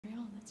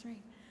That's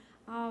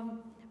right.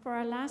 For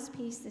our last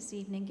piece this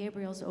evening,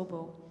 Gabriel's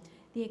Oboe,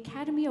 the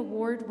Academy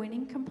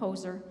Award-winning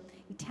composer,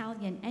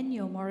 Italian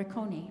Ennio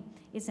Morricone,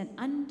 is an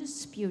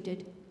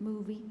undisputed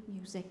movie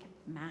music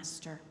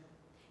master.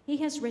 He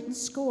has written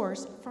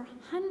scores for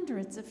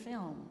hundreds of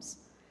films.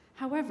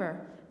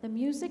 However, the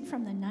music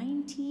from the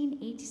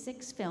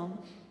 1986 film,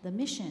 The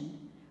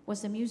Mission,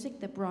 was the music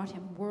that brought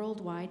him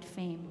worldwide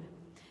fame.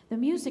 The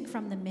music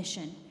from The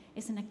Mission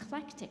is an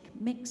eclectic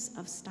mix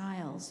of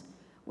styles.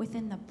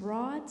 Within the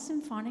broad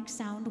symphonic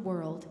sound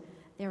world,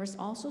 there is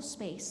also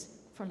space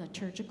for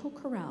liturgical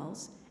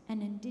chorales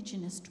and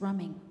indigenous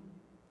drumming.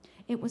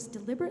 It was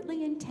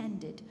deliberately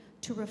intended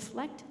to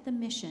reflect the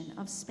mission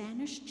of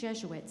Spanish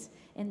Jesuits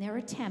in their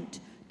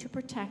attempt to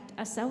protect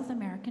a South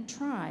American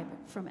tribe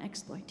from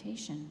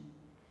exploitation.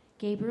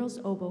 Gabriel's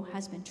oboe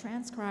has been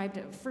transcribed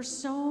for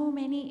so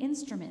many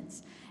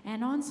instruments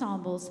and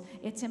ensembles,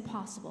 it's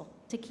impossible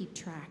to keep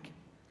track.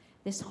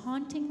 This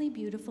hauntingly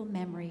beautiful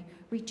memory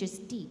reaches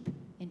deep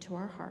into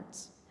our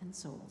hearts and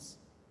souls.